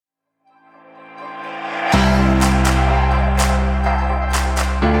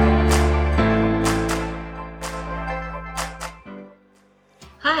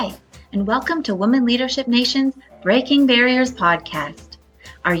and welcome to Women Leadership Nation's Breaking Barriers podcast.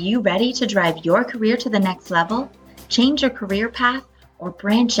 Are you ready to drive your career to the next level, change your career path, or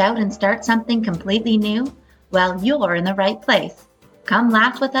branch out and start something completely new? Well, you're in the right place. Come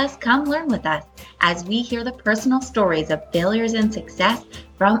laugh with us, come learn with us, as we hear the personal stories of failures and success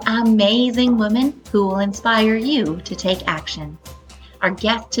from amazing women who will inspire you to take action. Our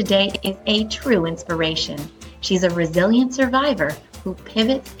guest today is a true inspiration. She's a resilient survivor who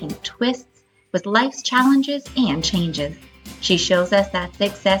pivots and twists with life's challenges and changes. She shows us that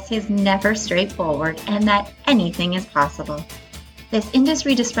success is never straightforward and that anything is possible. This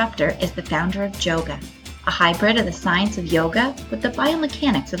industry disruptor is the founder of Joga, a hybrid of the science of yoga with the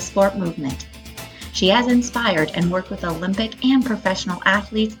biomechanics of sport movement. She has inspired and worked with Olympic and professional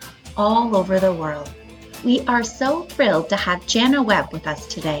athletes all over the world. We are so thrilled to have Jana Webb with us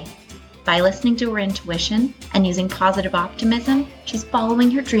today. By listening to her intuition and using positive optimism, she's following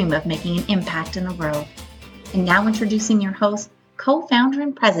her dream of making an impact in the world. And now introducing your host, co-founder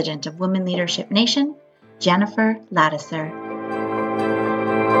and president of Women Leadership Nation, Jennifer Ladouceur.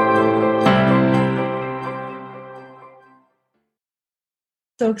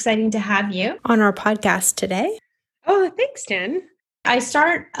 So exciting to have you on our podcast today. Oh, thanks, Jen. I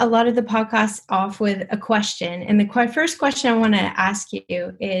start a lot of the podcasts off with a question. And the first question I want to ask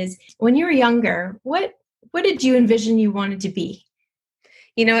you is, when you were younger, what did you envision you wanted to be?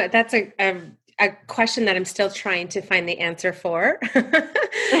 You know, that's a question that I'm still trying to find the answer for.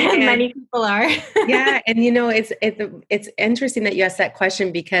 And many people are. Yeah. And you know, it's interesting that you asked that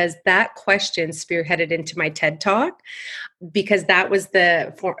question, because that question spearheaded into my TED Talk, because that was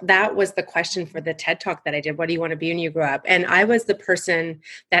the question for the TED Talk that I did. What do you want to be when you grow up? And I was the person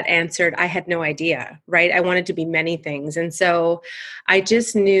that answered, I had no idea, right? I wanted to be many things. And so I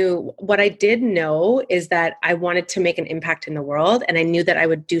just knew, what I did know is that I wanted to make an impact in the world. And I knew that I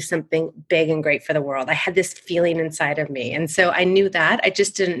would do something big and great for the world. I had this feeling inside of me. And so I knew that. I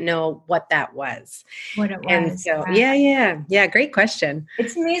just didn't know what that was. What it was. And so, yeah. Great question.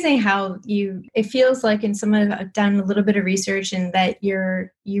 It's amazing how it feels like, in some of, I've done a little bit of research, and that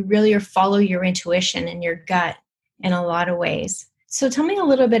you really follow your intuition and your gut in a lot of ways. So tell me a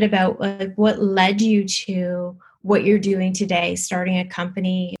little bit about what led you to what you're doing today, starting a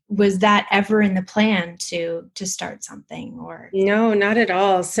company. Was that ever in the plan to start something, or? No, not at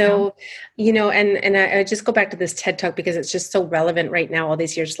all. So, you know, and I just go back to this TED Talk because it's just so relevant right now, all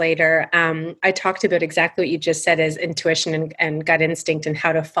these years later. I talked about exactly what you just said, as intuition and gut instinct, and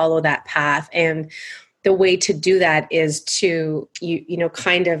how to follow that path. And the way to do that is to, you know,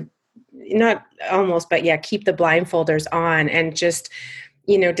 kind of, not almost, but yeah, keep the blindfolders on and just,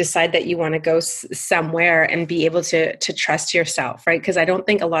 you know, decide that you want to go somewhere and be able to trust yourself, right? Because I don't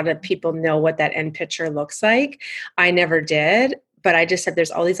think a lot of people know what that end picture looks like. I never did, but I just said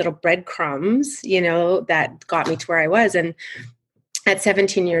there's all these little breadcrumbs, you know, that got me to where I was. And at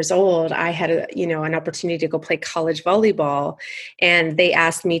 17 years old, I had an opportunity to go play college volleyball, and they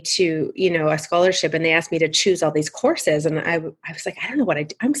asked me to, you know, a scholarship, and they asked me to choose all these courses. And I was like, I don't know what I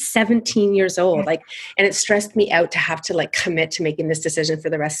do. I'm 17 years old. And it stressed me out to have to commit to making this decision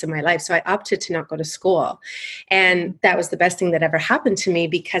for the rest of my life. So I opted to not go to school. And that was the best thing that ever happened to me,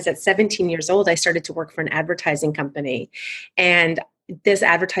 because at 17 years old, I started to work for an advertising company. And this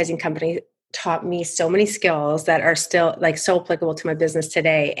advertising company taught me so many skills that are still so applicable to my business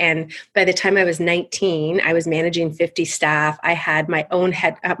today. And by the time I was 19, I was managing 50 staff. I had my own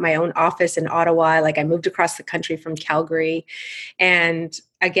office in Ottawa. I moved across the country from Calgary, and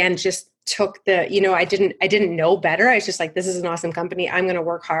again, just took the, you know, I didn't know better. I was just like, this is an awesome company. I'm going to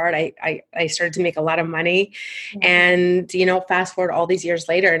work hard. I started to make a lot of money. And, you know, fast forward all these years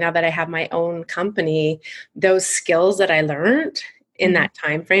later, now that I have my own company, those skills that I learned in that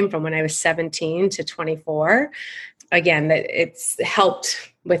time frame from when I was 17 to 24, again, that it's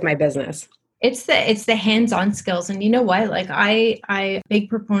helped with my business. It's the hands-on skills. And you know what? I'm a big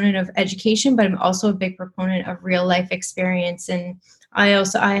proponent of education, but I'm also a big proponent of real life experience. And I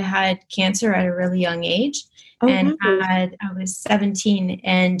had cancer at a really young age. I was 17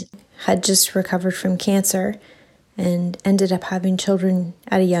 and had just recovered from cancer and ended up having children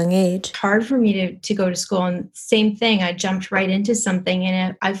at a young age. Hard for me to go to school. And same thing, I jumped right into something.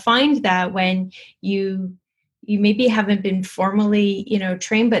 And I find that when you maybe haven't been formally, you know,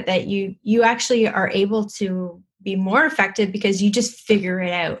 trained, but that you actually are able to be more effective because you just figure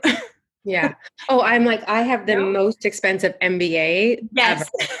it out. Yeah. Oh, I have the most expensive MBA ever.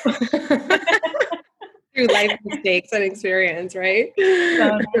 Through life mistakes and experience, right?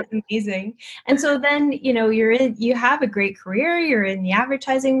 So that's amazing. And so then, you know, you have a great career, you're in the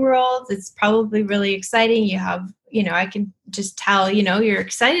advertising world. It's probably really exciting. You have I can just tell, you're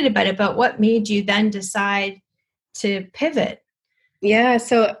excited about it, but what made you then decide to pivot? Yeah,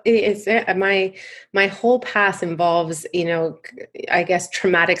 so it's my whole path involves, I guess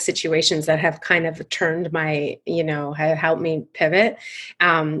traumatic situations that have kind of turned have helped me pivot.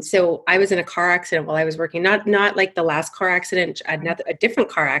 So I was in a car accident while I was working, not like the last car accident, a different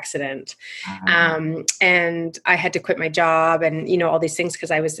car accident, and I had to quit my job and all these things because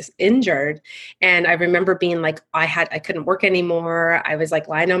I was just injured. And I remember being like, I couldn't work anymore. I was like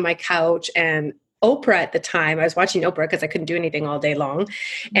lying on my couch, and Oprah at the time, I was watching Oprah because I couldn't do anything all day long.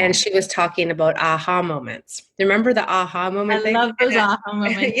 And she was talking about aha moments. Remember the aha moment? I love those aha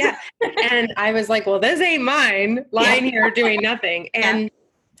moments. Yeah. And I was like, well, this ain't mine, lying here doing nothing. And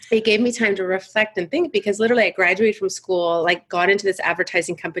it gave me time to reflect and think, because literally I graduated from school, like got into this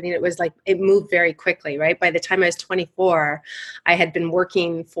advertising company, and it was like, it moved very quickly, right? By the time I was 24, I had been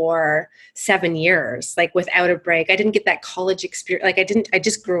working for 7 years, like without a break. I didn't get that college experience. I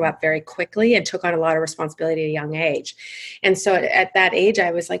just grew up very quickly and took on a lot of responsibility at a young age. And so at that age,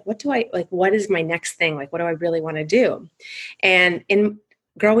 I was like, what is my next thing? Like, what do I really want to do? And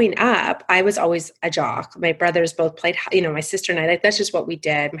growing up, I was always a jock. My brothers both played, my sister and I, that's just what we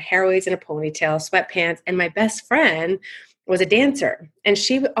did. My hair always in a ponytail, sweatpants. And my best friend was a dancer. And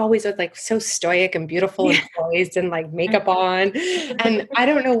she always was like so stoic and beautiful and poised and like makeup on. And I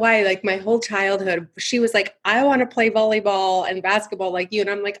don't know why, like my whole childhood, she was like, I want to play volleyball and basketball like you. And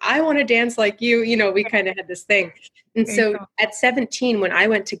I'm like, I want to dance like you. We kind of had this thing. And so at 17, when I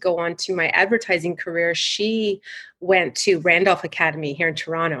went to go on to my advertising career, she went to Randolph Academy here in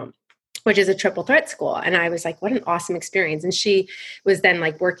Toronto, which is a triple threat school. And I was like, what an awesome experience. And she was then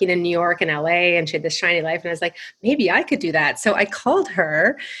like working in New York and LA, and she had this shiny life. And I was like, maybe I could do that. So I called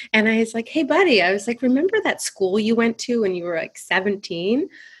her and I was like, hey buddy, I was like, remember that school you went to when you were like 17?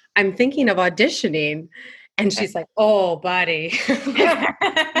 I'm thinking of auditioning. And she's like, oh buddy,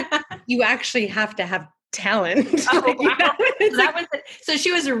 you actually have to have talent. Oh, wow. So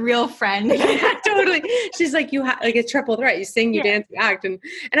she was a real friend. Totally. She's like, you have like a triple threat. You sing, you dance, you act. And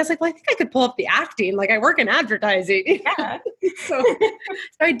I was like, well, I think I could pull up the acting. Like I work in advertising. Yeah. So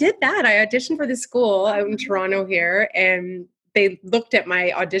I did that. I auditioned for the school out in Toronto here, and they looked at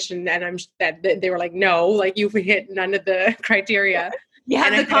my audition, and they were like, no, like you've hit none of the criteria. You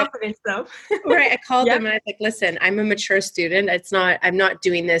have the confidence though. Right. I called them and I was like, listen, I'm a mature student. I'm not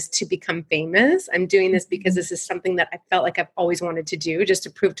doing this to become famous. I'm doing this because this is something that I felt like I've always wanted to do, just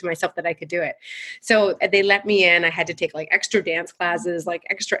to prove to myself that I could do it. So they let me in. I had to take like extra dance classes, like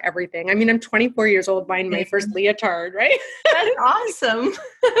extra everything. I mean, I'm 24 years old buying my first leotard, right? That's awesome.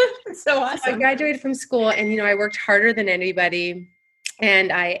 So awesome. So I graduated from school, and, I worked harder than anybody.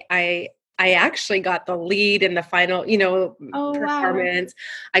 And I actually got the lead in the final, performance.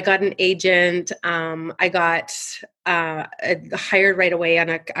 Wow. I got an agent. I got hired right away on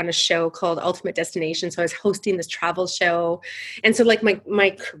a show called Ultimate Destination. So I was hosting this travel show. And so like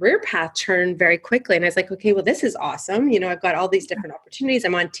my career path turned very quickly. And I was like, okay, well, this is awesome. I've got all these different opportunities.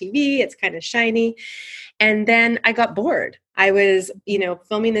 I'm on TV. It's kind of shiny. And then I got bored. I was,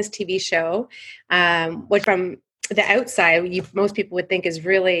 filming this TV show, which from the outside, most people would think is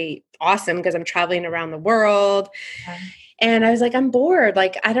really awesome because I'm traveling around the world. And I was like, I'm bored.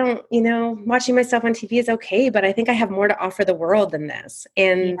 Like, I don't, watching myself on TV is okay, but I think I have more to offer the world than this.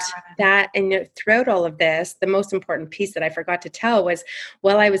 And throughout all of this, the most important piece that I forgot to tell was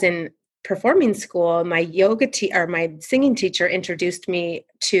while I was in performing school, my my singing teacher introduced me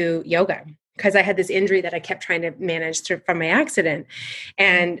to yoga, because I had this injury that I kept trying to manage from my accident.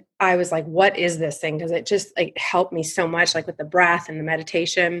 And I was like, what is this thing? Because it just helped me so much, like with the breath and the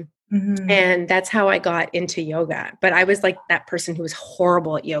meditation. Mm-hmm. And that's how I got into yoga. But I was like that person who was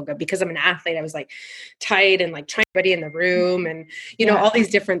horrible at yoga because I'm an athlete. I was like tight and like trying everybody in the room and, all these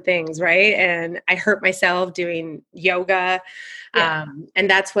different things. Right. And I hurt myself doing yoga. Yeah. And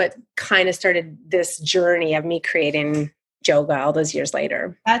that's what kind of started this journey of me creating yoga all those years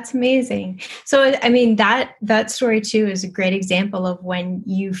later. That's amazing. So, I mean, that story too is a great example of when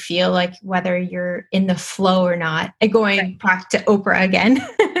you feel like whether you're in the flow or not, going back to Oprah again.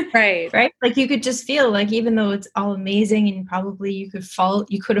 Right. Right. Like you could just feel like, even though it's all amazing and probably you could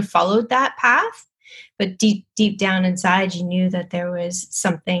have followed that path, but deep down inside, you knew that there was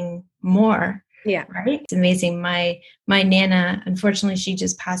something more. Yeah. Right. It's amazing. My Nana, unfortunately, she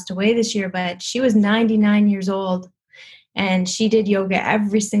just passed away this year, but she was 99 years old. And she did yoga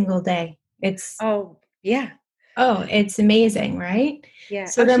every single day. It's it's amazing, right? Yeah.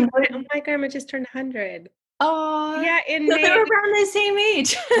 So my grandma just turned 100. Oh, yeah. So they were around the same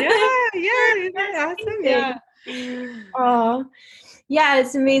age. Yeah. Awesome. Yeah. Oh, Yeah,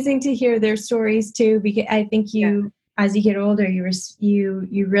 it's amazing to hear their stories too, because I think as you get older, you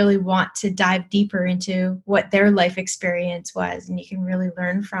really want to dive deeper into what their life experience was, and you can really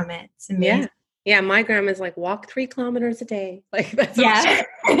learn from it. It's amazing. Yeah. My grandma's like, walk 3 kilometers a day. Like that's Yeah.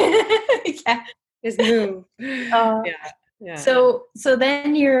 Yeah. Just move. Uh, Yeah. So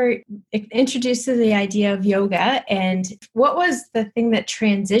then you're introduced to the idea of yoga, and what was the thing that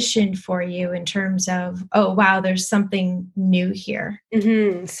transitioned for you in terms of, oh wow, there's something new here?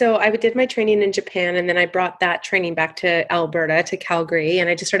 Mm-hmm. So I did my training in Japan, and then I brought that training back to Alberta, to Calgary,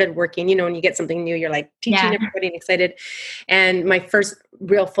 and I just started working. When you get something new, you're like teaching everybody and excited. And my first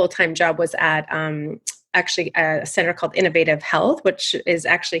real full-time job was at actually a center called Innovative Health, which is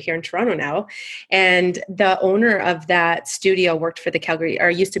actually here in Toronto now. And the owner of that studio worked for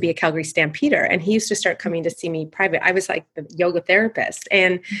used to be a Calgary Stampeder. And he used to start coming to see me private. I was like the yoga therapist.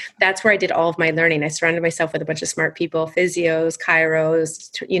 And that's where I did all of my learning. I surrounded myself with a bunch of smart people, physios,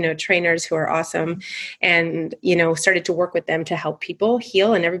 chiros, trainers who are awesome. And, started to work with them to help people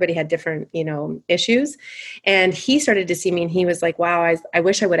heal. And everybody had different, issues. And he started to see me and he was like, wow, I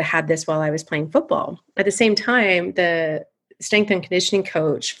wish I would have had this while I was playing football. At the same time, the strength and conditioning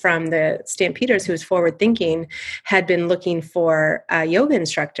coach from the Stampeders, who was forward thinking, had been looking for a yoga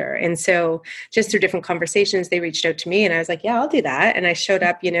instructor. And so just through different conversations, they reached out to me and I was like, yeah, I'll do that. And I showed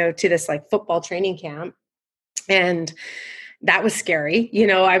up, to this like football training camp. And that was scary.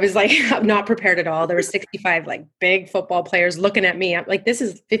 I was like, I'm not prepared at all. There were 65 like big football players looking at me. I'm like, this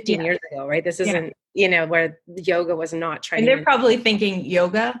is 15 years ago, right? This isn't, where yoga was not trying. And they're probably thinking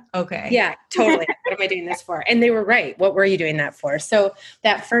yoga. Okay. Yeah, totally. What am I doing this for? And they were right. What were you doing that for? So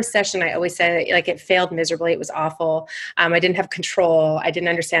that first session, I always said, like, it failed miserably. It was awful. I didn't have control. I didn't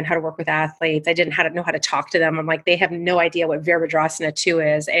understand how to work with athletes. I didn't know how to talk to them. I'm like, they have no idea what Virabhadrasana 2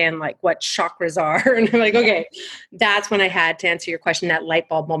 is and like what chakras are. And I'm like, okay, that's when I had, to answer your question, that light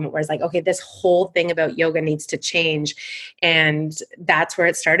bulb moment where it's like, okay, this whole thing about yoga needs to change. And that's where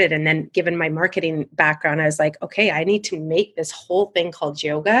it started. And then given my marketing background, I was like, okay, I need to make this whole thing called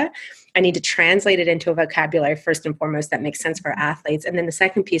yoga. I need to translate it into a vocabulary first and foremost that makes sense for athletes. And then the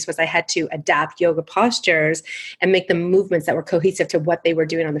second piece was I had to adapt yoga postures and make the movements that were cohesive to what they were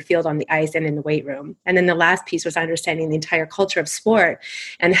doing on the field, on the ice, and in the weight room. And then the last piece was understanding the entire culture of sport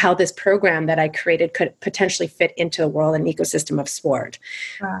and how this program that I created could potentially fit into the world and ecosystem of sport.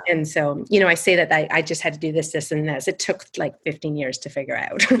 Wow. And so, I say that I just had to do this, and this. It took like 15 years to figure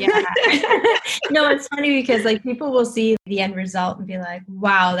out. Yeah. No, it's funny because like people will see the end result and be like,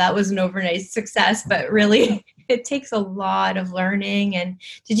 wow, that was an overnight success, but really it takes a lot of learning. And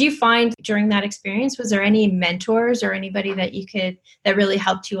did you find during that experience, was there any mentors or anybody that really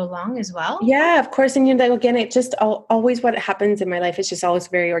helped you along as well? Yeah, of course. And again, it just always what happens in my life is just always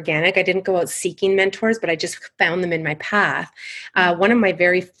very organic. I didn't go out seeking mentors, but I just found them in my path. One of my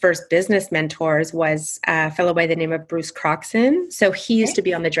very first business mentors was a fellow by the name of Bruce Croxon. So he used to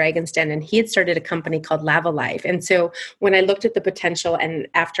be on the Dragon's Den, and he had started a company called Lava Life. And so when I looked at the potential, and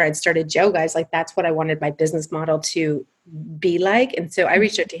after I'd started yoga, I was like, that's what I wanted my business model to be like. And so I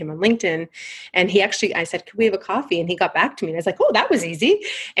reached out to him on LinkedIn, and I said, could we have a coffee? And he got back to me, and I was like, oh, that was easy.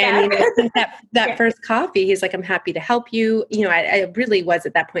 And that first coffee, he's like, I'm happy to help you. I really was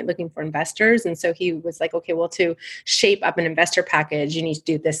at that point looking for investors. And so he was like, okay, well, to shape up an investor package, you need to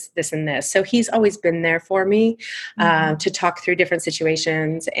do this, this, and this. So he's always been there for me to talk through different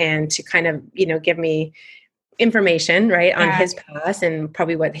situations and to kind of, give me information, right, on his past and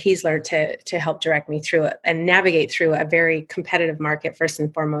probably what he's learned to help direct me through it and navigate through a very competitive market first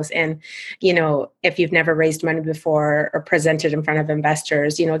and foremost. And, if you've never raised money before or presented in front of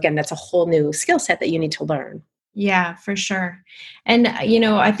investors, again, that's a whole new skill set that you need to learn. Yeah, for sure. And,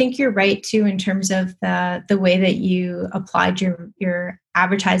 I think you're right too, in terms of the way that you applied your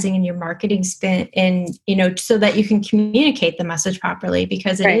advertising and your marketing spin and, so that you can communicate the message properly,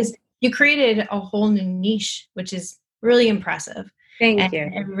 because you created a whole new niche, which is really impressive. Thank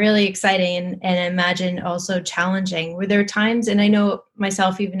you. And really exciting and imagine also challenging. Were there times, and I know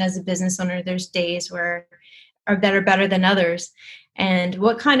myself, even as a business owner, there's days that are better than others. And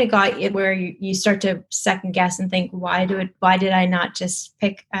what kind of got it where you start to second guess and think, why did I not just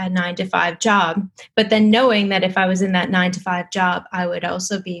pick a 9-to-5 job? But then knowing that if I was in that 9-to-5 job, I would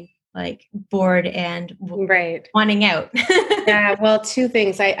also be like bored and right. wanting out? Yeah, well, two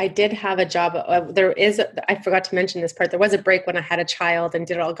things. I did have a job. I forgot to mention this part. There was a break when I had a child and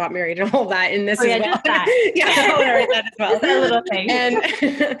got married and all that. And this as well. Just that. Yeah, I want to write that as well. Just that little thing.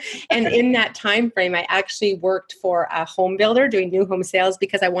 And in that time frame, I actually worked for a home builder doing new home sales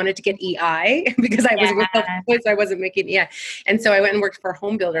because I wanted to get EI because I was with the so I wasn't making EI. And so I went and worked for a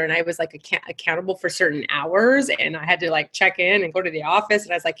home builder, and I was like accountable for certain hours, and I had to like check in and go to the office.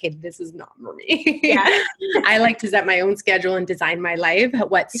 And I was like, hey, this is not for me. Yeah. I like to set my own schedule and design my life,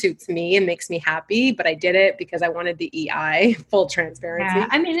 what suits me and makes me happy. But I did it because I wanted the EI, full transparency. Yeah.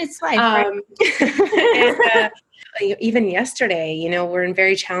 I mean, it's life. Right? And, even yesterday, we're in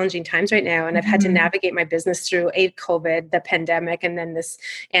very challenging times right now, and I've had to navigate my business through COVID, the pandemic, and then this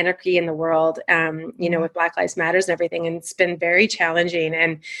anarchy in the world, with Black Lives Matters and everything. And it's been very challenging.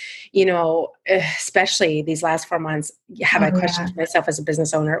 And, especially these last 4 months, have I questioned myself as a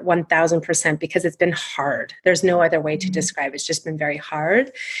business owner? 1000%, because it's been hard. There's no other way to describe it. It's just been very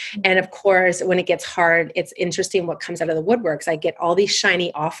hard. And of course, when it gets hard, it's interesting what comes out of the woodworks. I get all these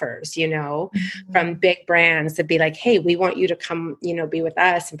shiny offers, from big brands to be like, hey, we want you to come, be with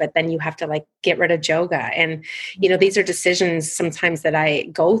us. But then you have to like get rid of Joga. And, these are decisions sometimes that I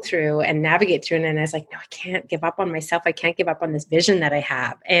go through and navigate through. And then I was like, no, I can't give up on myself. I can't give up on this vision that I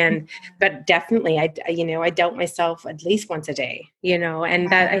have. But definitely I doubt myself at least once a day, and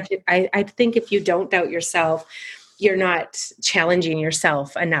that I think if you don't doubt yourself, you're not challenging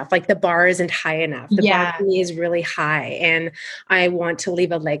yourself enough. Like the bar isn't high enough. The bar for me is really high, and I want to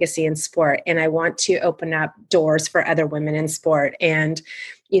leave a legacy in sport, and I want to open up doors for other women in sport. And,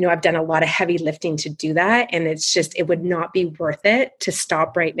 I've done a lot of heavy lifting to do that. And it's just, it would not be worth it to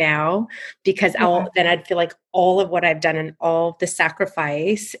stop right now, because then I'd feel like all of what I've done and all of the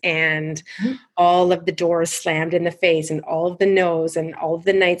sacrifice and all of the doors slammed in the face and all of the no's and all of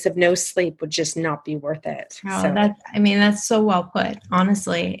the nights of no sleep would just not be worth it. Oh, that's so well put,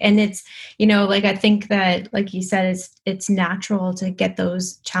 honestly. And it's, I think that, like you said, it's natural to get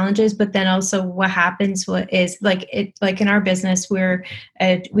those challenges, but then also what happens is like in our business,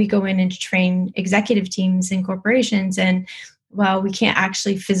 we go in and train executive teams in corporations, and well, we can't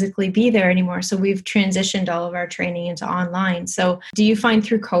actually physically be there anymore. So we've transitioned all of our training into online. So do you find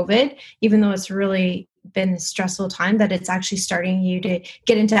through COVID, even though it's really been a stressful time, that it's actually starting you to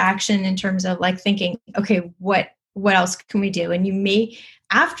get into action in terms of like thinking, okay, what else can we do? And you may,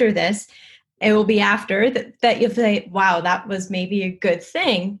 after this, it will be after that you'll say, wow, that was maybe a good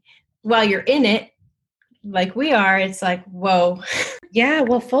thing. While you're in it, like we are, it's like, whoa. Yeah.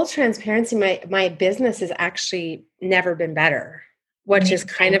 Well, full transparency, my business has actually never been better, which is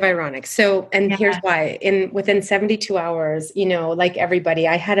kind of ironic. So, and here's why. Within 72 hours, like everybody,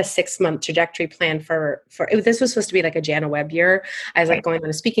 I had a 6-month trajectory plan for this was supposed to be like a Jana Webb year. I was like going on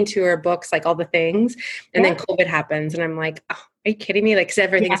a speaking tour, books, like all the things. And then COVID happens. And I'm like, oh, are you kidding me? Like, cause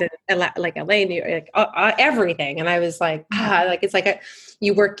everything's in like LA, New York, like everything. And I was like, like, it's like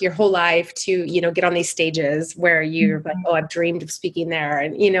you work your whole life to, get on these stages where you're like, oh, I've dreamed of speaking there.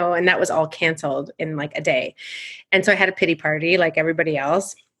 And, and that was all canceled in like a day. And so I had a pity party like everybody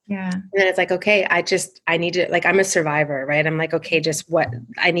else. Yeah. And then it's like, okay, I need to, like, I'm a survivor, right? I'm like, okay,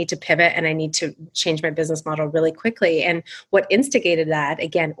 I need to pivot and I need to change my business model really quickly. And what instigated that,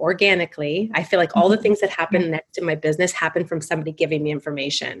 again, organically, I feel like all the things that happen next to my business happen from somebody giving me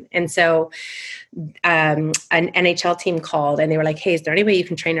information. And so an NHL team called and they were like, hey, is there any way you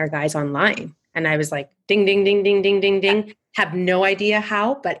can train our guys online? And I was like, ding, ding, ding, ding, ding, ding, ding. Have no idea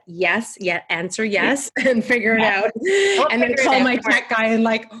how, but answer yes and figure it out. And then call my tech guy and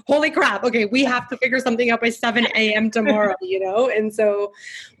like, holy crap. Okay. We have to figure something out by 7 a.m. tomorrow, And so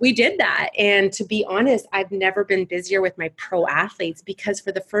we did that. And to be honest, I've never been busier with my pro athletes because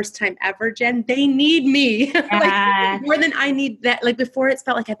for the first time ever, Jen, they need me like more than I need that. Like before it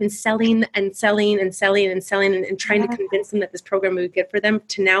felt like I've been selling and selling and selling and selling and trying to convince them that this program would be good for them,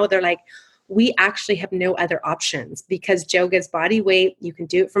 to now they're like, we actually have no other options because Joga's body weight, you can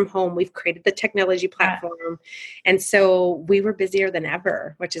do it from home. We've created the technology platform. And so we were busier than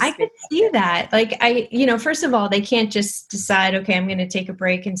ever, which is... I could see that. Like first of all, they can't just decide, okay, I'm going to take a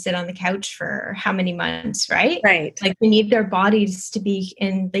break and sit on the couch for how many months, right? Right. Like they need their bodies to be,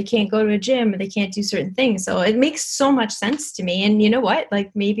 and they can't go to a gym, or they can't do certain things. So it makes so much sense to me. And you know what?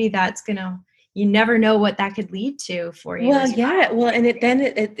 Like maybe that's going to you never know what that could lead to for you. Well, yeah. Well, and it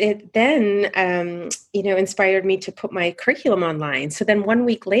then inspired me to put my curriculum online. So then 1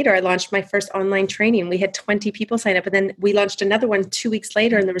 week later, I launched my first online training. We had 20 people sign up, and then we launched another one 2 weeks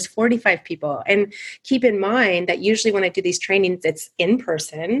later, and there was 45 people. And keep in mind that usually when I do these trainings, it's in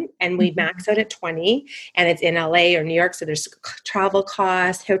person, and we max out at 20, and it's in LA or New York. So there's travel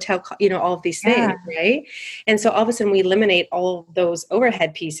costs, hotel, all of these things, right? And so all of a sudden we eliminate all of those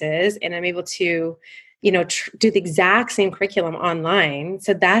overhead pieces, and I'm able to do the exact same curriculum online.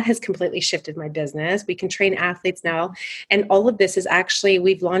 So that has completely shifted my business. We can train athletes now. And all of this is actually,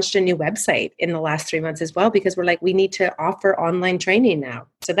 we've launched a new website in the last 3 months as well, because we're like, we need to offer online training now.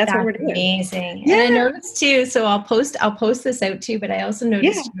 So that's what we're doing. Amazing. Yeah. And I noticed too, so I'll post this out too, but I also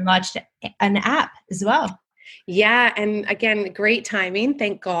noticed you launched an app as well. Yeah. And again, great timing.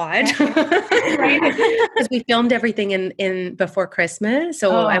 Thank God. Right? Because we filmed everything in before Christmas.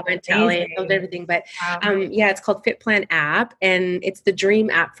 So I went to LA and filmed everything. But it's called Fit Plan app. And it's the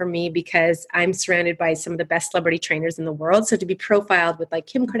dream app for me because I'm surrounded by some of the best celebrity trainers in the world. So to be profiled with like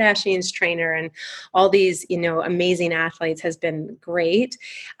Kim Kardashian's trainer and all these, amazing athletes has been great.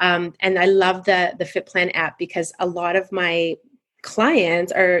 And I love the Fit Plan app because a lot of my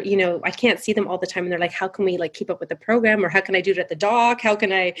clients are, I can't see them all the time. And they're like, how can we like keep up with the program? Or how can I do it at the dock? How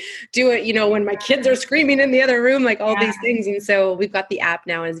can I do it, when my kids are screaming in the other room, like all these things. And so we've got the app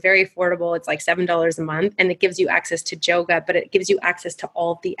now and it's very affordable. It's like $7 a month and it gives you access to yoga, but it gives you access to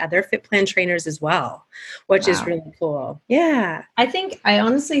all the other Fit Plan trainers as well, which is really cool. Yeah. I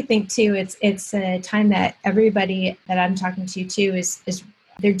honestly think too, it's a time that everybody that I'm talking to too is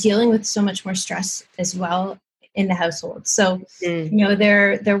they're dealing with so much more stress as well in the household. So,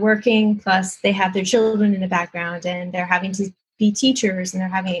 they're working, plus they have their children in the background and they're having to be teachers and they're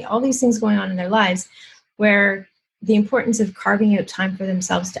having all these things going on in their lives where the importance of carving out time for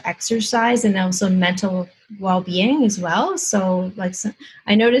themselves to exercise and also mental well-being as well. So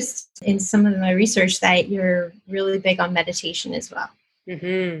I noticed in some of my research that you're really big on meditation as well.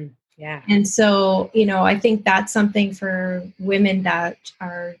 Mm-hmm. Yeah. And so, I think that's something for women that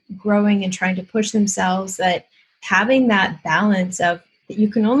are growing and trying to push themselves, that having that balance of you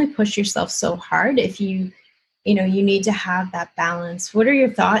can only push yourself so hard if you need to have that balance. What are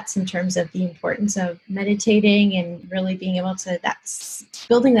your thoughts in terms of the importance of meditating and really being able to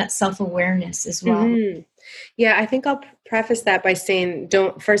building that self-awareness as well? Mm-hmm. Yeah, I think I'll preface that by saying,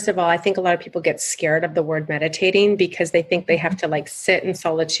 first of all, I think a lot of people get scared of the word meditating because they think they have to like sit in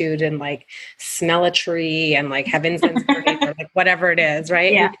solitude and like smell a tree and like have incense burning or like whatever it is,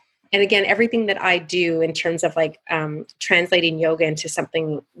 right? Yeah. And again, everything that I do in terms of like translating yoga into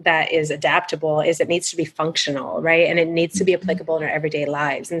something that is adaptable is it needs to be functional, right? And it needs to be applicable in our everyday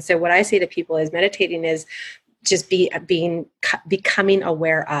lives. And so what I say to people is meditating is just becoming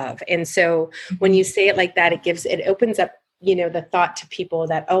aware of. And so when you say it like that, it opens up, the thought to people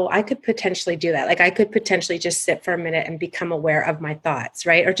that, oh, I could potentially do that. Like I could potentially just sit for a minute and become aware of my thoughts,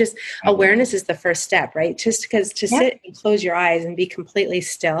 right? Or just awareness is the first step, right? Just because sit and close your eyes and be completely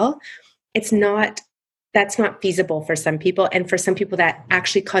still, that's not feasible for some people. And for some people that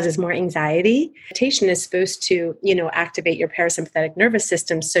actually causes more anxiety. Meditation is supposed to, activate your parasympathetic nervous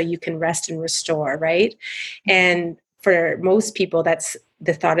system so you can rest and restore, right? And for most people, that's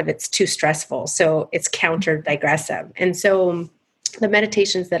the thought of it's too stressful. So it's counter-digressive. And so the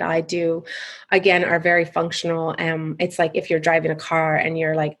meditations that I do, again, are very functional. It's like if you're driving a car and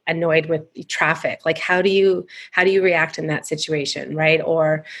you're like annoyed with traffic, like how do you react in that situation, right?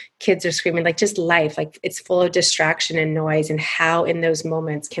 Or kids are screaming, like just life, like it's full of distraction and noise. And how in those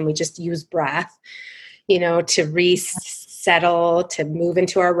moments can we just use breath, to resettle, to move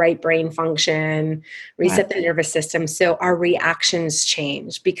into our right brain function, reset the nervous system. So our reactions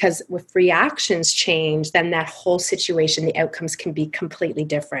change, because if reactions change, then that whole situation, the outcomes can be completely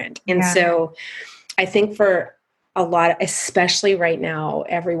different. And so I think for a lot, especially right now,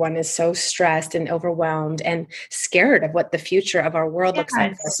 everyone is so stressed and overwhelmed and scared of what the future of our world looks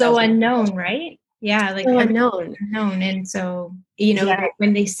like. So unknown, right? Yeah, like unknown. And so,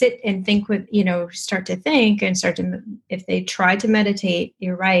 when they sit and think start to think and if they try to meditate,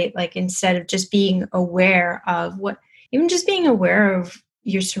 you're right. Like instead of just being aware of being aware of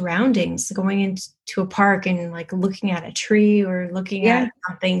your surroundings, going into a park and like looking at a tree or looking at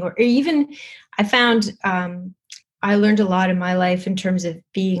something, or even I found, I learned a lot in my life in terms of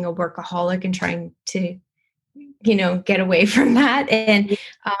being a workaholic and trying to, get away from that. And,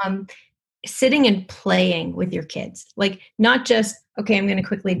 sitting and playing with your kids, like not just, okay, I'm going to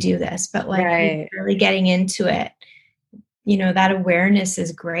quickly do this, but like really getting into it. that awareness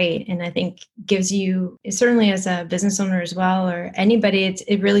is great. And I think gives you, certainly as a business owner as well, or anybody,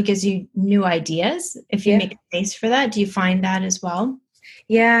 it really gives you new ideas if you make space for that. Do you find that as well?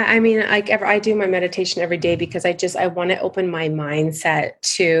 Yeah. I mean, I do my meditation every day because I want to open my mindset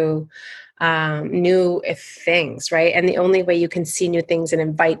to new things, right? And the only way you can see new things and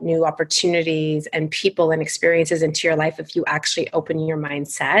invite new opportunities and people and experiences into your life if you actually open your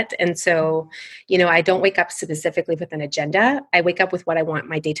mindset. And so, I don't wake up specifically with an agenda. I wake up with what I want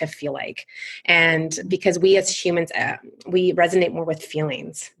my day to feel like. And because we as humans, we resonate more with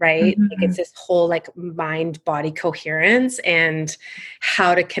feelings, right? Mm-hmm. Like it's this whole like mind body coherence and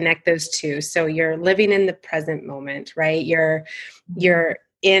how to connect those two. So you're living in the present moment, right? You're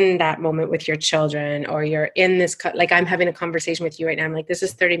in that moment with your children, or you're in this, like I'm having a conversation with you right now. I'm like, this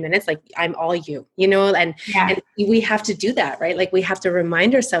is 30 minutes. Like I'm all you, and we have to do that, right? Like we have to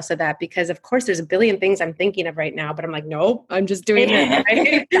remind ourselves of that, because of course there's a billion things I'm thinking of right now, but I'm like, no, I'm just doing this.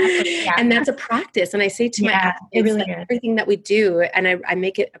 Right? Exactly. Yeah. And that's a practice. And I say to my athletes, really everything that we do, and I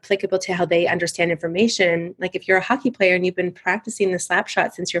make it applicable to how they understand information. Like if you're a hockey player and you've been practicing the slap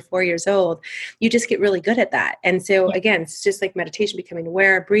shot since you're 4 years old, you just get really good at that. And so again, it's just like meditation, becoming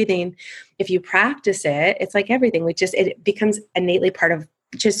aware, breathing. If you practice it, it's like everything. It becomes innately part of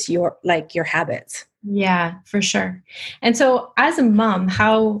just your habits. Yeah, for sure. And so as a mom,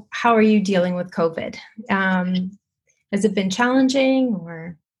 how are you dealing with COVID? Has it been challenging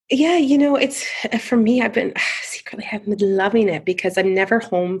or? Yeah, it's for me, I've been loving it because I'm never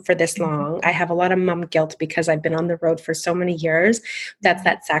home for this long. I have a lot of mom guilt because I've been on the road for so many years. That's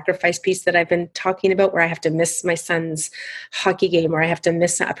that sacrifice piece that I've been talking about, where I have to miss my son's hockey game, or I have to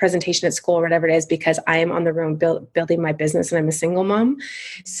miss a presentation at school, or whatever it is, because I am on the road building my business and I'm a single mom.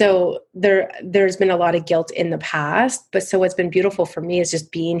 So there's been a lot of guilt in the past, but so what's been beautiful for me is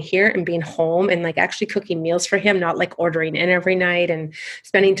just being here and being home and like actually cooking meals for him, not like ordering in every night, and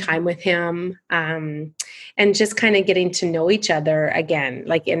spending time with him, and just kind of getting to know each other again,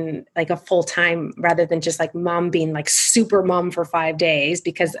 like in like a full time, rather than just like mom being like super mom for 5 days,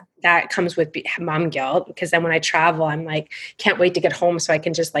 because that comes with mom guilt. Because then when I travel, I'm like, can't wait to get home so I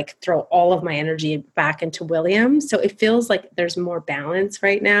can just like throw all of my energy back into William. So it feels like there's more balance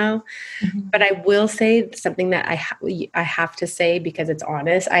right now. Mm-hmm. But I will say something that I have to say, because it's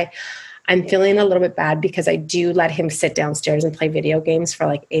honest. I'm feeling a little bit bad because I do let him sit downstairs and play video games for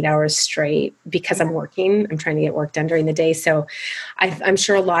like 8 hours straight because I'm working. I'm trying to get work done during the day. So I'm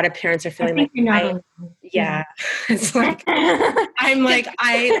sure a lot of parents are feeling like, it's like, I'm like,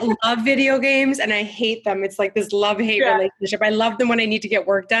 I love video games and I hate them. It's like this love-hate relationship. I love them when I need to get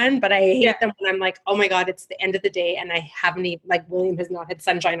work done, but I hate them when I'm like, oh my God, it's the end of the day and I haven't even, like William has not had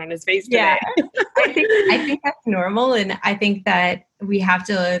sunshine on his face today. I think that's normal. And I think that we have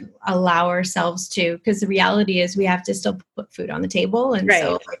to allow ourselves to, because the reality is we have to still put food on the table. And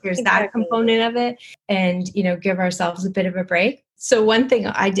so like, there's that component of it, and, give ourselves a bit of a break. So one thing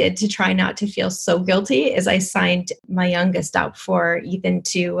I did to try not to feel so guilty is I signed my youngest up for Ethan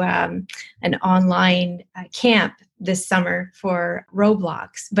to an online camp this summer for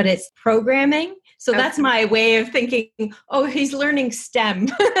Roblox, but it's programming. So that's my way of thinking, oh, he's learning STEM.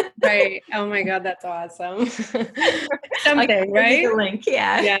 Right. Oh my God, that's awesome. Something, right? The link,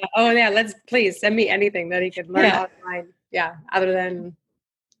 yeah. Yeah. Oh yeah, please send me anything that he could learn online. Yeah, other than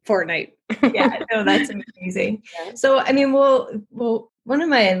Fortnite. Yeah, no, that's amazing. Yeah. So, I mean, well, one of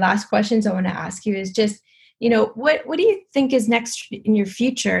my last questions I want to ask you is just, what do you think is next in your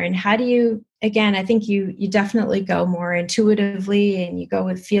future, and how do you, again, I think you definitely go more intuitively and you go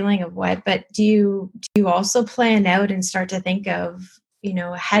with feeling of what, but do you also plan out and start to think of,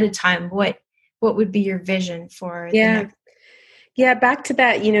 ahead of time, what would be your vision for the next? Yeah, back to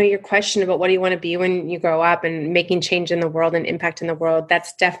that, your question about what do you want to be when you grow up and making change in the world and impact in the world,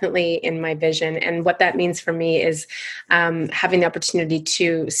 that's definitely in my vision. And what that means for me is having the opportunity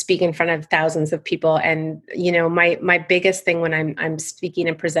to speak in front of thousands of people. And, my biggest thing when I'm speaking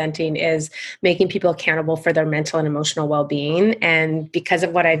and presenting is making people accountable for their mental and emotional well-being. And because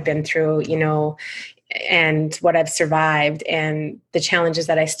of what I've been through, and what I've survived and the challenges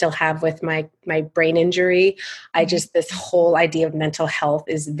that I still have with my brain injury, this whole idea of mental health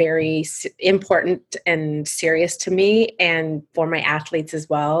is very important and serious to me and for my athletes as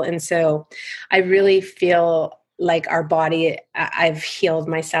well. And so I really feel like our body, I've healed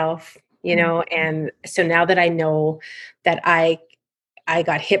myself, and so now that I know that I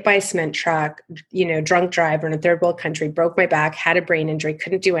got hit by a cement truck, drunk driver in a third world country, broke my back, had a brain injury,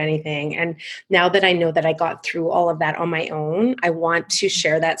 couldn't do anything. And now that I know that I got through all of that on my own, I want to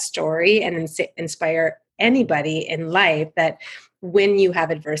share that story and inspire anybody in life that when you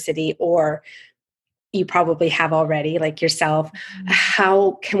have adversity or you probably have already, like yourself.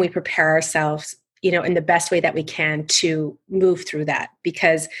 How can we prepare ourselves, in the best way that we can to move through that?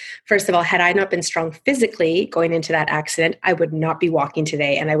 Because first of all, had I not been strong physically going into that accident, I would not be walking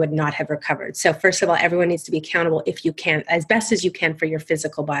today and I would not have recovered. So first of all, everyone needs to be accountable, if you can, as best as you can, for your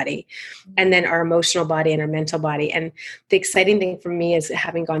physical body, and then our emotional body and our mental body. And the exciting thing for me is,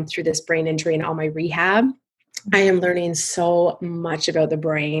 having gone through this brain injury and all my rehab, I am learning so much about the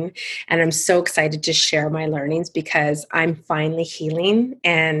brain, and I'm so excited to share my learnings, because I'm finally healing,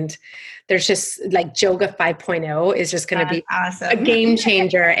 and there's just like Yoga 5.0 is just going to be awesome. A game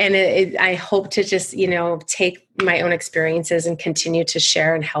changer. And I hope to just, take my own experiences and continue to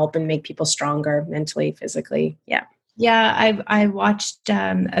share and help and make people stronger mentally, physically. Yeah. Yeah, I watched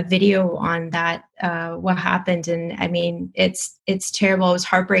a video on that, what happened. And I mean, it's terrible. It was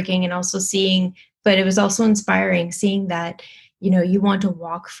heartbreaking, and also but it was also inspiring seeing that, you want to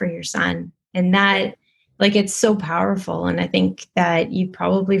walk for your son, and that, like, it's so powerful. And I think that you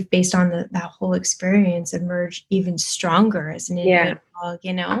probably, based on that whole experience, emerged even stronger as an individual,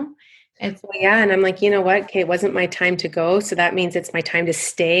 And I'm like, you know what? Okay, it wasn't my time to go. So that means it's my time to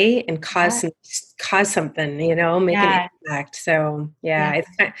stay and cause something, make an impact. So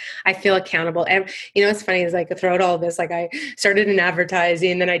I feel accountable. And, it's funny is, like, throughout all this, like, I started in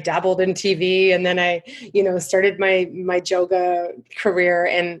advertising, then I dabbled in TV, and then I, started my yoga career,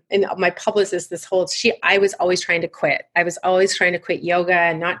 and my publicist, I was always trying to quit. I was always trying to quit yoga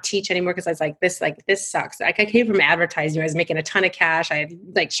and not teach anymore, because I was like, this sucks. Like, I came from advertising. I was making a ton of cash. I had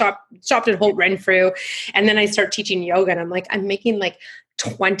like shopped at Holt Renfrew. And then I start teaching yoga, and I'm like, I'm making like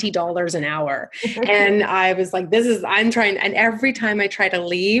 $20 an hour. And I was like, I'm trying. And every time I try to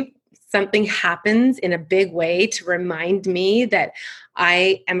leave, something happens in a big way to remind me that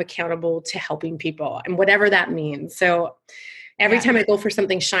I am accountable to helping people, and whatever that means. So every time I go for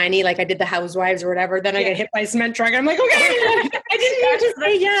something shiny, like I did the Housewives or whatever, then I get hit by a cement truck. I'm like, okay, I didn't mean to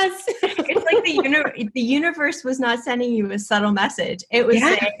say yes. It's like the universe was not sending you a subtle message. It was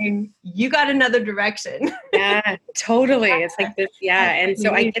saying, you got another direction. Yeah, totally. It's like this. Yeah. And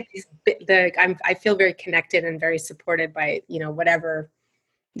so I get I feel very connected and very supported by, whatever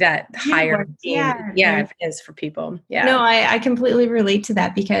that higher it is for people. Yeah. No, I completely relate to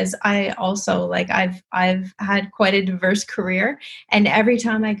that, because I also, like, I've had quite a diverse career, and every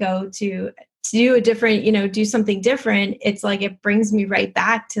time I go to do a different, do something different, it's like it brings me right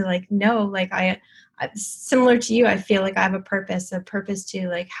back to, like, no, like, I similar to you, I feel like I have a purpose to,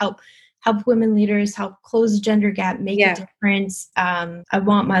 like, help women leaders, help close the gender gap, make a difference. I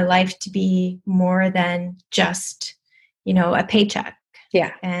want my life to be more than just, a paycheck.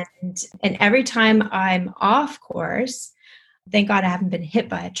 Yeah. And every time I'm off course, thank God I haven't been hit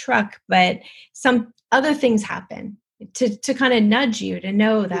by a truck, but some other things happen to kind of nudge you to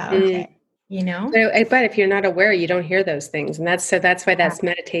know that, okay, But if you're not aware, you don't hear those things. And that's why that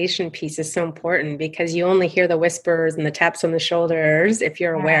meditation piece is so important, because you only hear the whispers and the taps on the shoulders if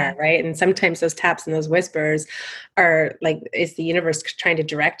you're aware, right? And sometimes those taps and those whispers are like, it's the universe trying to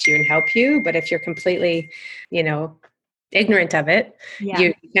direct you and help you. But if you're completely, ignorant of it,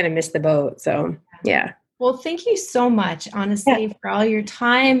 you kind of miss the boat. So, yeah. Well, thank you so much, honestly, for all your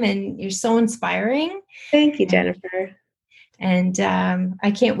time, and you're so inspiring. Thank you, Jennifer. And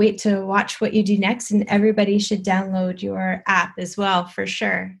I can't wait to watch what you do next, and everybody should download your app as well, for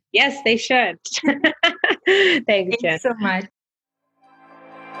sure. Yes, they should. Thanks, Jen. So much.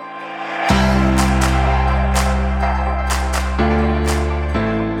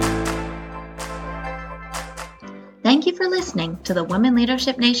 Thank you for listening to the Women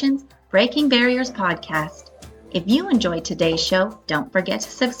Leadership Nation's Breaking Barriers podcast. If you enjoyed today's show, don't forget to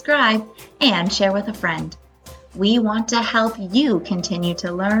subscribe and share with a friend. We want to help you continue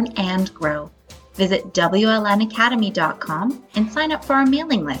to learn and grow. Visit WLNacademy.com and sign up for our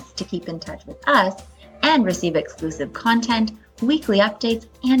mailing list to keep in touch with us and receive exclusive content, weekly updates,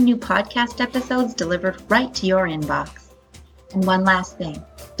 and new podcast episodes delivered right to your inbox. And one last thing,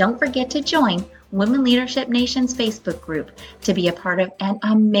 don't forget to join Women Leadership Nation's Facebook group to be a part of an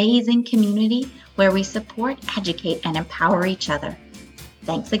amazing community where we support, educate, and empower each other.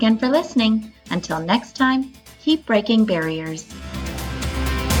 Thanks again for listening. Until next time, keep breaking barriers.